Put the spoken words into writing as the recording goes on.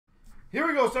Here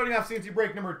we go, starting off CNC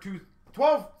break number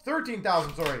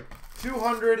 13,000, sorry.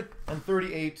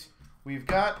 238. We've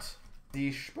got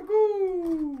the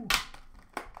Spagoo.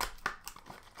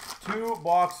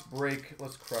 2-box break.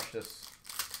 Let's crush this.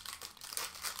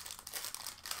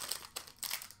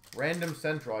 Random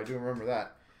Central, I do remember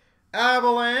that.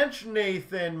 Avalanche,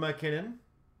 Nathan McKinnon.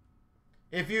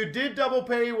 If you did double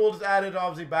pay, we'll just add it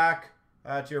obviously back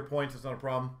to your points. It's not a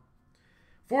problem.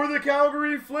 For the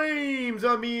Calgary Flames,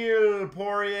 Emile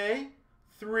Poirier.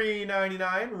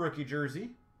 $3.99 rookie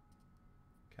jersey.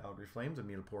 Calgary Flames,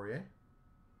 Emile Poirier.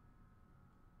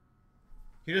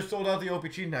 He just sold out the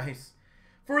OPG. Nice.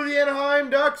 For the Anaheim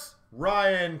Ducks,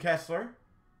 Ryan Kessler.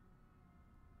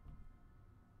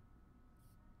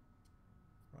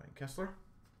 Kessler.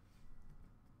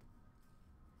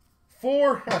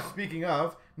 For, speaking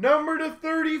of, number to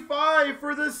 35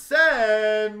 for the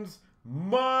Sens,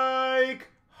 Mike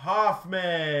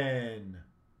Hoffman.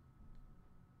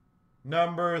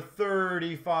 Number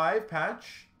 35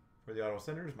 patch for the Ottawa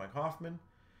Senators, Mike Hoffman.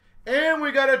 And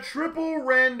we got a triple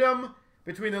random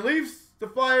between the Leafs, the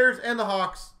Flyers, and the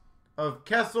Hawks of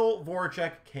Kessel,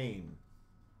 Voracek, Kane.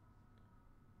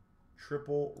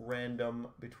 Triple random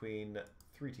between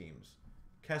 3 teams.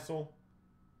 Kessel,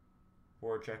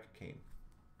 Voracek, Kane.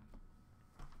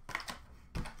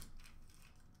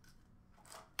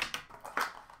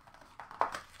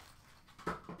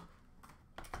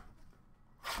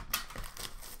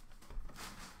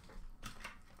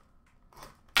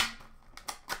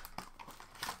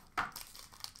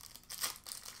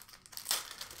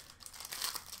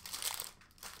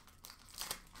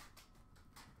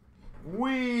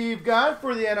 We've got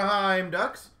for the Anaheim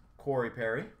Ducks, Corey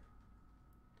Perry.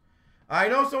 I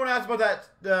know someone asked about that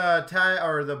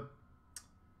the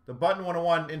button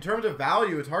 101. In terms of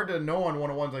value, it's hard to know on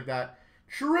 101s like that.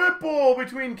 Triple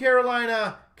between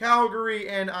Carolina, Calgary,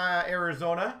 and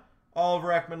Arizona. Oliver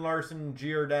Ekman, Larson,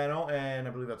 Giordano, and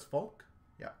I believe that's Falk.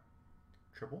 Yeah,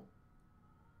 triple.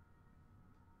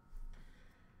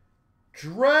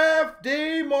 Draft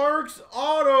Day Marks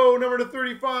Auto, number to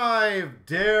 35,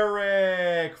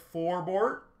 Derek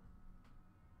Forbort.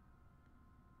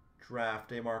 Draft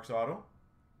Day Marks Auto,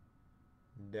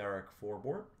 Derek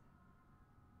Forbort.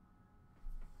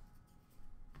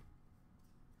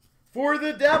 For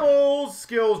the Devils,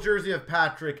 skills jersey of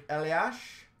Patrick Elias.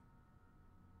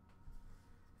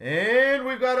 And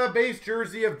we've got a base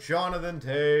jersey of Jonathan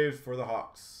Toews for the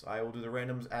Hawks. I will do the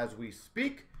randoms as we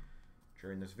speak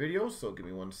during this video, so give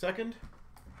me 1 second.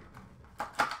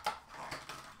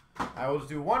 I will just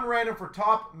do one random for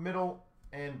top, middle,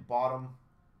 and bottom.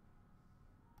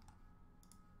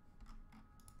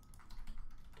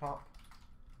 Top,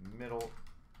 middle,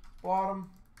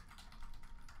 bottom.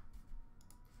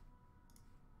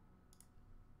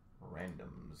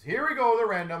 Randoms. Here we go, the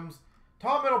randoms.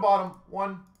 Top, middle, bottom.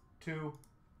 1, 2,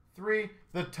 3.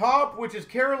 The top, which is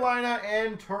Carolina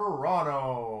and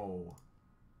Toronto.